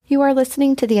You are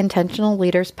listening to the Intentional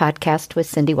Leaders Podcast with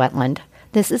Cindy Wetland.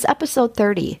 This is episode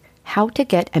 30, How to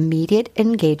Get Immediate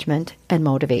Engagement and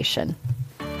Motivation.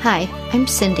 Hi, I'm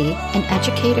Cindy, an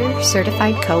educator,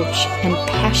 certified coach, and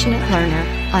passionate learner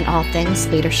on all things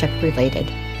leadership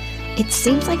related. It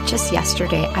seems like just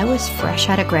yesterday I was fresh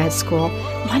out of grad school,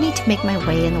 wanting to make my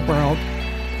way in the world,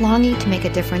 longing to make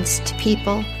a difference to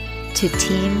people, to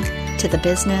team, to the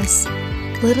business.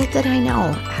 Little did I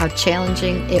know how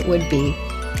challenging it would be.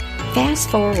 Fast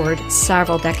forward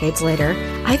several decades later,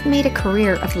 I've made a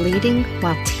career of leading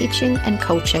while teaching and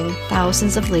coaching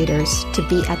thousands of leaders to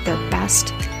be at their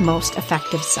best, most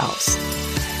effective selves.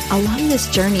 Along this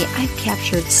journey, I've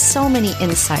captured so many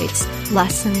insights,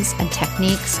 lessons, and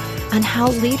techniques on how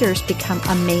leaders become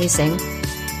amazing,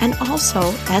 and also,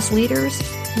 as leaders,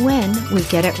 when we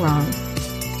get it wrong.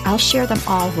 I'll share them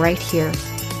all right here,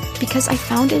 because I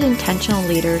founded Intentional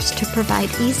Leaders to provide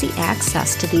easy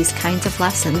access to these kinds of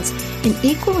lessons, and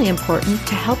equally important,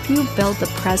 to help you build the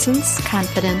presence,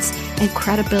 confidence, and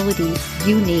credibility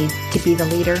you need to be the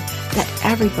leader that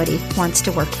everybody wants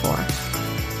to work for.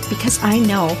 Because I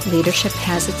know leadership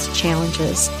has its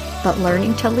challenges, but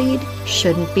learning to lead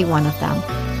shouldn't be one of them.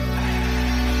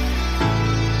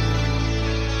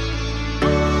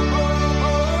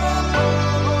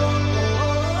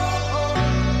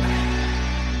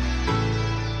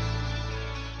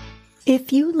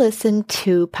 If you listen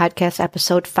to podcast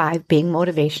episode 5, Being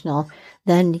Motivational,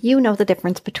 then you know the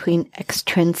difference between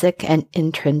extrinsic and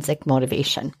intrinsic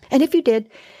motivation. And if you did,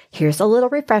 here's a little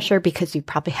refresher because you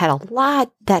probably had a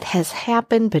lot that has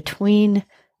happened between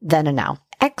then and now.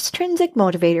 Extrinsic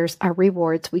motivators are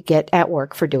rewards we get at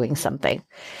work for doing something.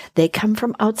 They come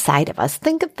from outside of us.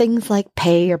 Think of things like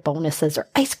pay or bonuses or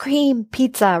ice cream,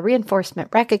 pizza, reinforcement,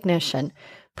 recognition,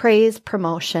 praise,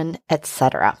 promotion,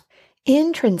 etc.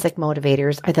 Intrinsic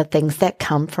motivators are the things that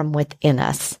come from within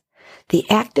us. The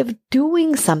act of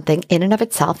doing something in and of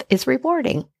itself is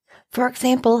rewarding. For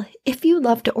example, if you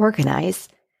love to organize,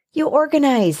 you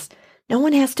organize. No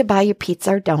one has to buy you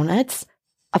pizza or donuts.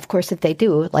 Of course, if they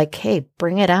do, like, hey,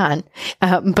 bring it on.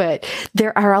 But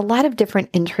there are a lot of different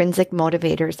intrinsic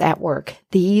motivators at work.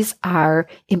 These are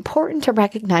important to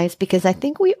recognize because I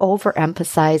think we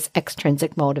overemphasize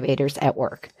extrinsic motivators at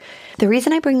work. The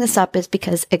reason I bring this up is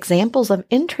because examples of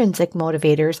intrinsic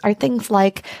motivators are things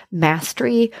like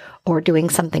mastery or doing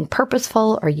something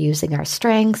purposeful or using our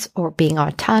strengths or being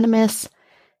autonomous.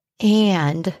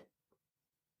 And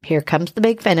here comes the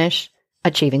big finish,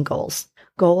 achieving goals.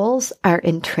 Goals are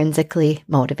intrinsically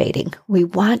motivating. We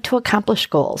want to accomplish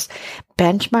goals.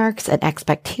 Benchmarks and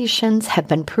expectations have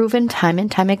been proven time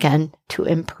and time again to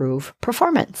improve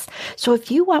performance. So if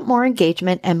you want more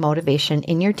engagement and motivation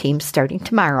in your team starting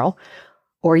tomorrow,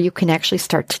 or you can actually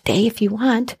start today if you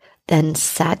want, then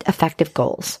set effective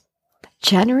goals.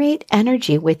 Generate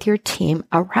energy with your team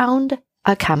around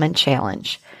a common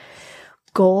challenge.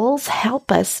 Goals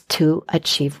help us to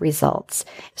achieve results.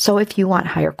 So if you want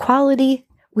higher quality,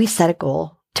 we set a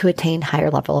goal to attain higher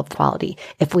level of quality.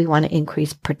 If we want to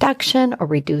increase production or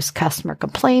reduce customer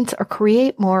complaints or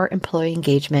create more employee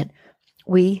engagement,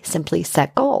 we simply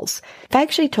set goals. If I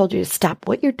actually told you to stop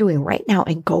what you're doing right now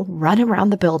and go run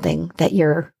around the building that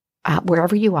you're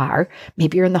wherever you are,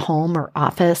 maybe you're in the home or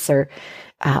office or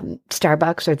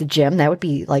Starbucks or the gym, that would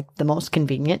be like the most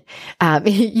convenient.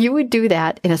 You would do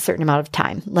that in a certain amount of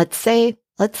time. Let's say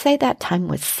that time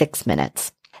was 6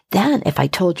 minutes. Then if I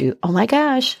told you, oh my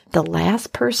gosh, the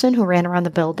last person who ran around the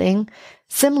building,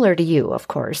 similar to you, of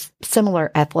course, similar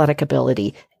athletic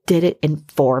ability, did it in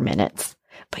 4 minutes,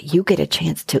 but you get a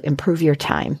chance to improve your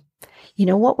time. You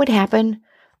know what would happen?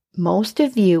 Most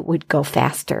of you would go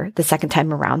faster the second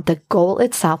time around. The goal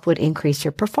itself would increase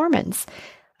your performance.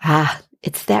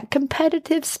 It's that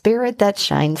competitive spirit that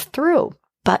shines through.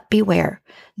 But beware,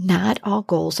 not all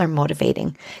goals are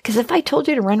motivating. Because if I told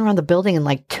you to run around the building in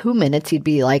like 2 minutes, you'd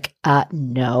be like,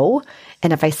 no.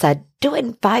 And if I said, do it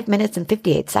in 5 minutes and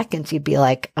 58 seconds, you'd be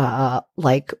like,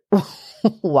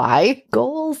 why?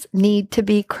 Goals need to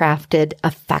be crafted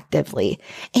effectively,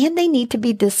 and they need to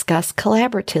be discussed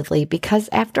collaboratively, because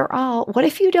after all, what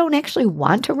if you don't actually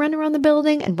want to run around the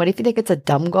building? And what if you think it's a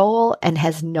dumb goal and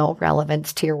has no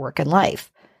relevance to your work and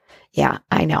life? Yeah,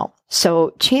 I know.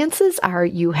 So chances are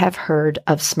you have heard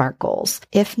of SMART goals.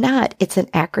 If not, it's an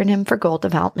acronym for goal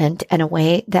development and a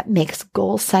way that makes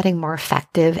goal setting more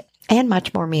effective and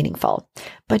much more meaningful.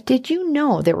 But did you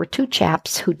know there were 2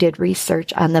 chaps who did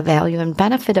research on the value and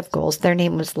benefit of goals? Their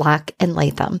name was Locke and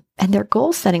Latham, and their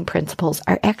goal setting principles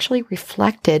are actually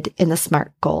reflected in the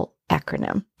SMART goal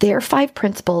acronym. Their 5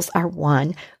 principles are: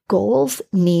 1, goals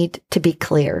need to be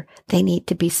clear. They need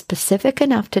to be specific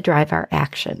enough to drive our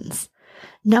actions.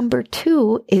 Number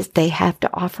 2 is they have to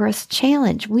offer us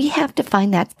challenge. We have to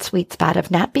find that sweet spot of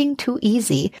not being too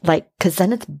easy, because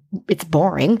then it's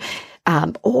boring,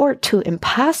 or too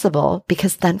impossible,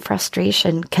 because then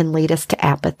frustration can lead us to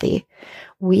apathy.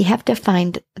 We have to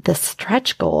find the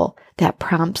stretch goal that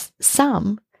prompts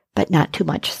some, but not too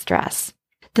much stress.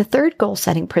 The third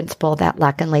goal-setting principle that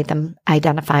Leck and Latham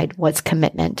identified was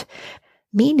commitment,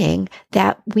 meaning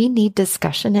that we need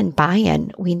discussion and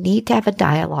buy-in. We need to have a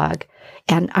dialogue,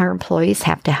 and our employees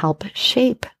have to help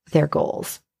shape their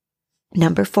goals.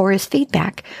 Number 4 is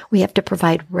feedback. We have to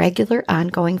provide regular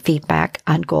ongoing feedback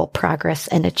on goal progress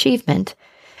and achievement.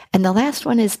 And the last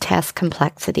one is task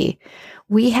complexity.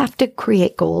 We have to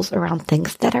create goals around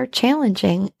things that are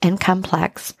challenging and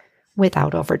complex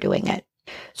without overdoing it.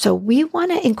 So we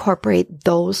want to incorporate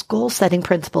those goal-setting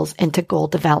principles into goal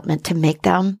development to make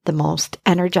them the most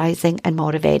energizing and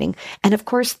motivating. And of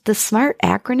course, the SMART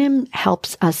acronym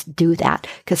helps us do that,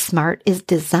 because SMART is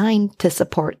designed to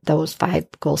support those 5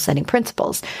 goal-setting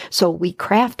principles. So we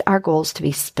craft our goals to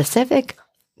be specific,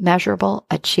 measurable,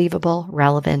 achievable,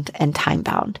 relevant, and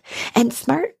time-bound. And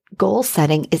SMART goal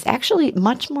setting is actually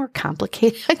much more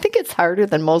complicated. I think it's harder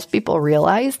than most people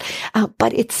realize,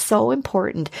 but it's so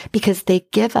important because they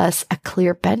give us a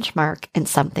clear benchmark and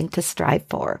something to strive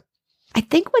for. I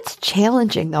think what's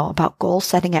challenging, though, about goal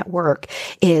setting at work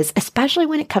is, especially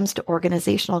when it comes to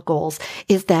organizational goals,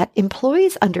 is that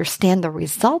employees understand the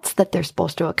results that they're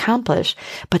supposed to accomplish,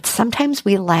 but sometimes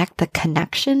we lack the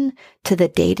connection to the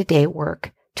day-to-day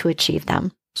work to achieve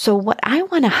them. So what I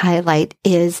want to highlight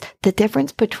is the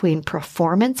difference between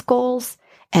performance goals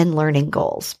and learning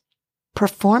goals.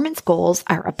 Performance goals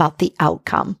are about the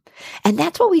outcome, and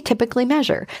that's what we typically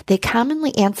measure. They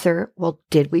commonly answer, well,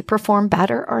 did we perform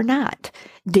better or not?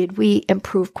 Did we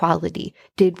improve quality?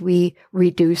 Did we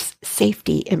reduce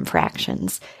safety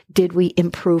infractions? Did we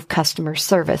improve customer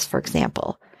service, for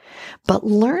example? But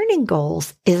learning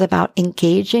goals is about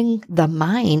engaging the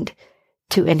mind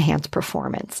to enhance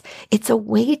performance. It's a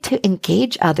way to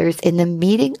engage others in the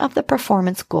meeting of the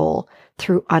performance goal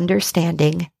through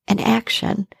understanding and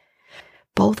action.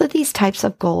 Both of these types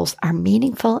of goals are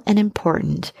meaningful and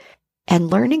important, and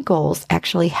learning goals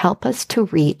actually help us to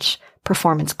reach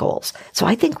performance goals. So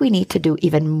I think we need to do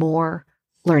even more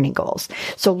learning goals.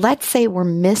 So let's say we're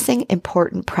missing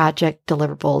important project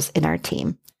deliverables in our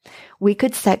team. We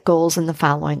could set goals in the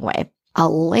following way. A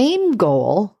lame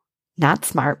goal, not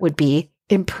SMART, would be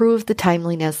improve the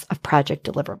timeliness of project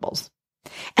deliverables.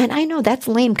 And I know that's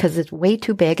lame because it's way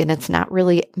too big and it's not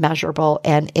really measurable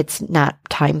and it's not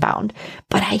time bound.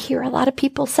 But I hear a lot of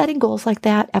people setting goals like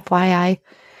that, FYI.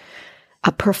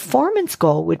 A performance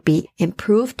goal would be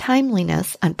improve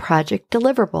timeliness on project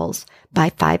deliverables by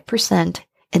 5%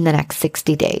 in the next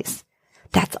 60 days.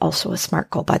 That's also a SMART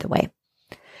goal, by the way.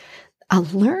 A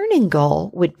learning goal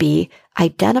would be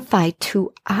identify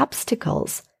 2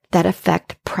 obstacles that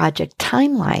affect project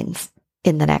timelines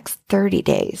in the next 30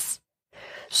 days.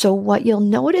 So what you'll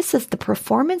notice is the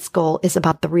performance goal is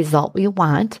about the result we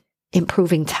want,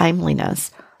 improving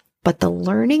timeliness, but the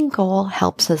learning goal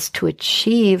helps us to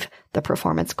achieve the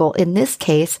performance goal, in this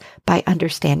case, by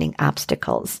understanding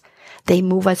obstacles. They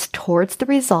move us towards the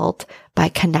result by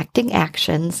connecting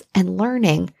actions and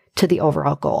learning to the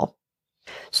overall goal.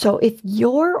 So if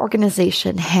your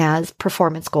organization has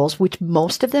performance goals, which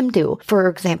most of them do, for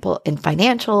example, in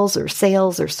financials or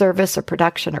sales or service or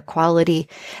production or quality,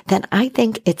 then I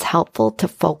think it's helpful to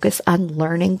focus on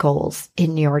learning goals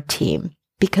in your team,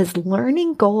 because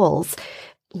learning goals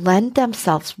lend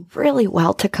themselves really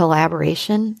well to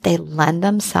collaboration. They lend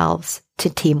themselves to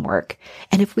teamwork.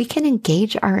 And if we can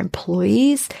engage our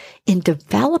employees in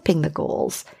developing the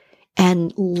goals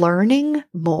and learning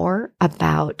more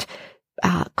about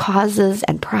causes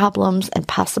and problems and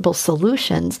possible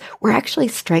solutions, we're actually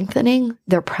strengthening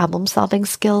their problem-solving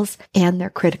skills and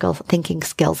their critical thinking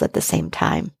skills at the same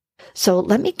time. So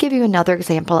let me give you another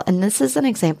example, and this is an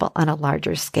example on a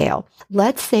larger scale.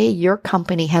 Let's say your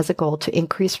company has a goal to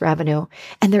increase revenue,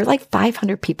 and there are like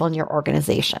 500 people in your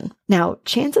organization. Now,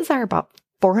 chances are about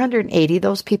 480 of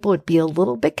those people would be a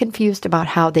little bit confused about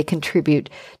how they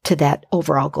contribute to that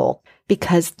overall goal,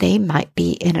 because they might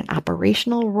be in an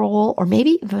operational role or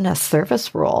maybe even a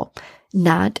service role,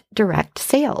 not direct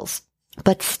sales.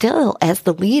 But still, as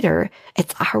the leader,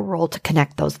 it's our role to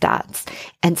connect those dots.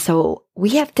 And so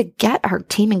we have to get our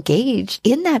team engaged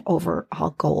in that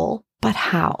overall goal, but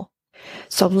how?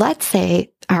 So let's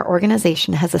say our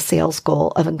organization has a sales goal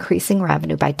of increasing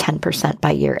revenue by 10%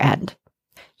 by year end.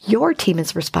 Your team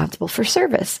is responsible for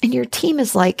service, and your team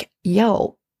is like,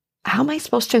 yo, how am I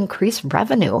supposed to increase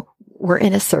revenue? We're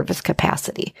in a service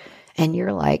capacity. And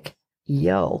you're like,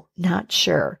 yo, not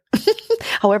sure.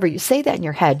 However, you say that in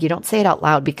your head. You don't say it out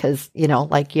loud because,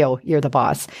 like, yo, you're the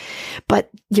boss. But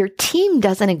your team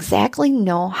doesn't exactly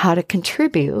know how to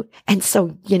contribute. And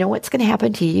so, you know what's going to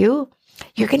happen to you?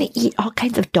 You're going to eat all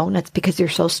kinds of donuts because you're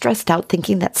so stressed out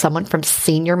thinking that someone from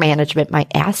senior management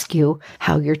might ask you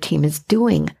how your team is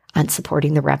doing on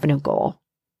supporting the revenue goal.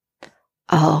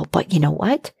 Oh, but you know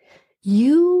what?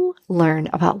 You learn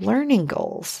about learning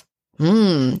goals.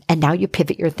 And now you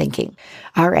pivot your thinking.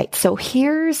 All right. So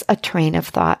here's a train of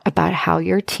thought about how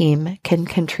your team can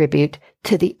contribute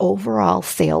to the overall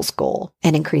sales goal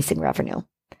and increasing revenue.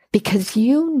 Because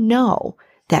you know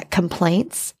that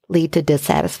complaints lead to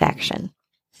dissatisfaction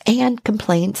and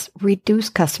complaints reduce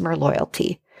customer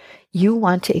loyalty. You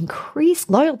want to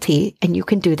increase loyalty, and you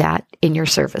can do that in your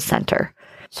service center.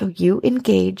 So you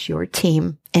engage your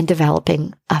team in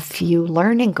developing a few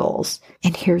learning goals.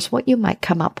 And here's what you might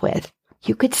come up with.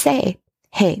 You could say,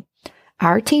 hey,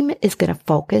 our team is going to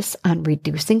focus on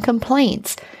reducing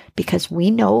complaints because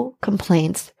we know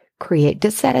complaints create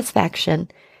dissatisfaction,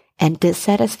 and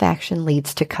dissatisfaction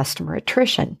leads to customer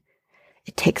attrition.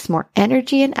 It takes more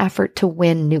energy and effort to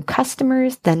win new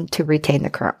customers than to retain the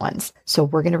current ones. So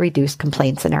we're going to reduce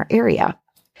complaints in our area.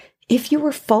 If you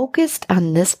were focused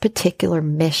on this particular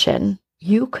mission,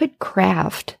 you could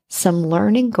craft some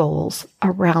learning goals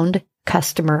around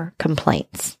customer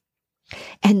complaints.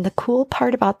 And the cool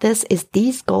part about this is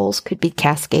these goals could be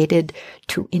cascaded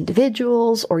to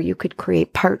individuals, or you could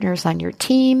create partners on your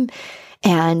team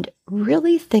and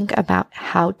really think about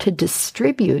how to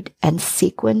distribute and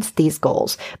sequence these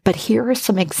goals. But here are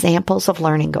some examples of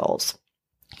learning goals.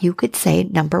 You could say,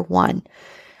 number 1,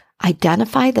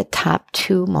 identify the top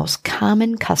 2 most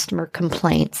common customer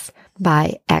complaints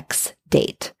by X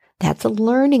date. That's a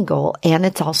learning goal, and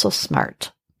it's also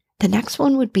SMART. The next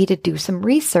one would be to do some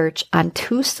research on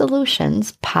 2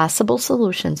 solutions, possible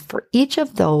solutions for each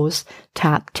of those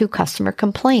top 2 customer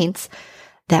complaints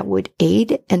that would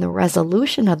aid in the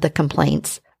resolution of the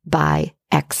complaints by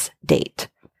X date.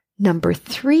 Number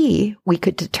 3, we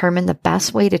could determine the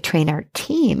best way to train our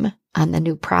team on the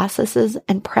new processes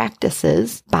and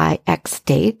practices by X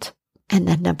date. And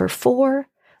then number 4,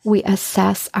 we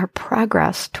assess our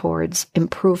progress towards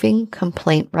improving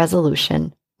complaint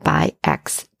resolution by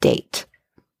X date.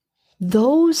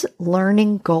 Those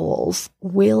learning goals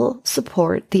will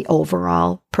support the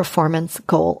overall performance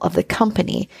goal of the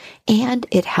company, and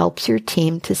it helps your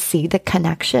team to see the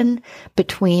connection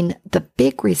between the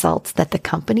big results that the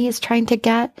company is trying to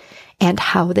get and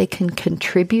how they can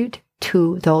contribute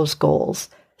to those goals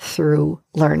through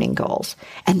learning goals.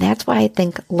 And that's why I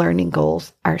think learning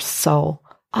goals are so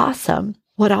awesome.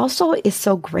 What also is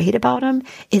so great about them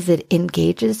is it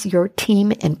engages your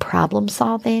team in problem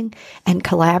solving and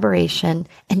collaboration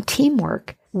and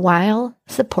teamwork while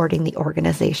supporting the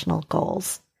organizational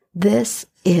goals. This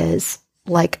is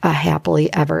like a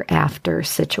happily ever after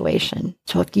situation.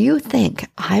 So if you think,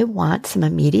 I want some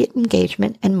immediate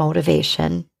engagement and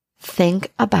motivation,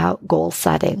 think about goal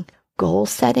setting. Goal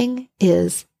setting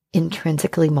is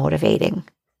intrinsically motivating.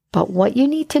 But what you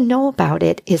need to know about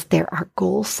it is there are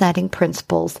goal setting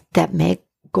principles that make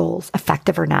goals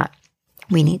effective or not.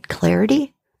 We need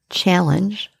clarity,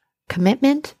 challenge,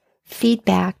 commitment,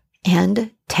 feedback,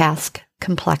 and task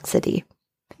complexity.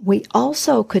 We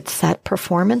also could set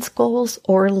performance goals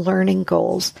or learning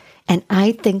goals. And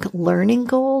I think learning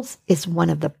goals is one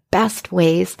of the best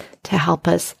ways to help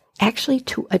us actually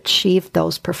to achieve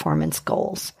those performance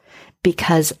goals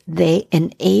because they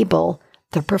enable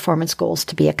the performance goals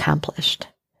to be accomplished.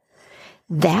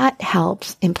 That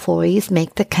helps employees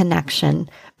make the connection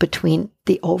between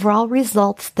the overall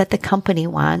results that the company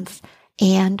wants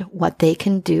and what they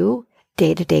can do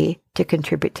day to day to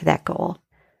contribute to that goal.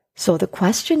 So the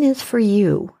question is for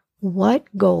you, what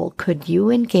goal could you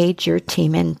engage your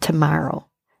team in tomorrow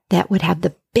that would have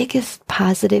the biggest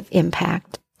positive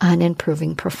impact on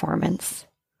improving performance?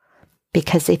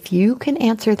 Because if you can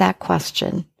answer that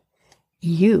question,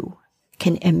 you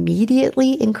can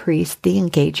immediately increase the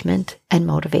engagement and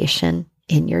motivation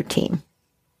in your team.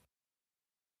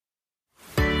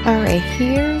 All right,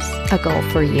 here's a goal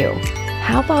for you.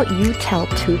 How about you tell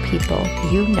 2 people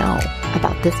you know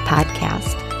about this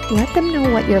podcast? Let them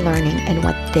know what you're learning and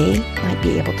what they might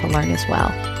be able to learn as well.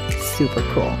 Super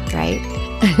cool, right?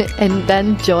 And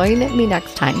then join me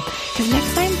next time, because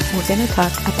next time we're going to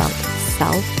talk about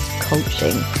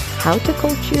self-coaching, how to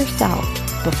coach yourself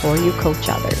before you coach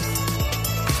others.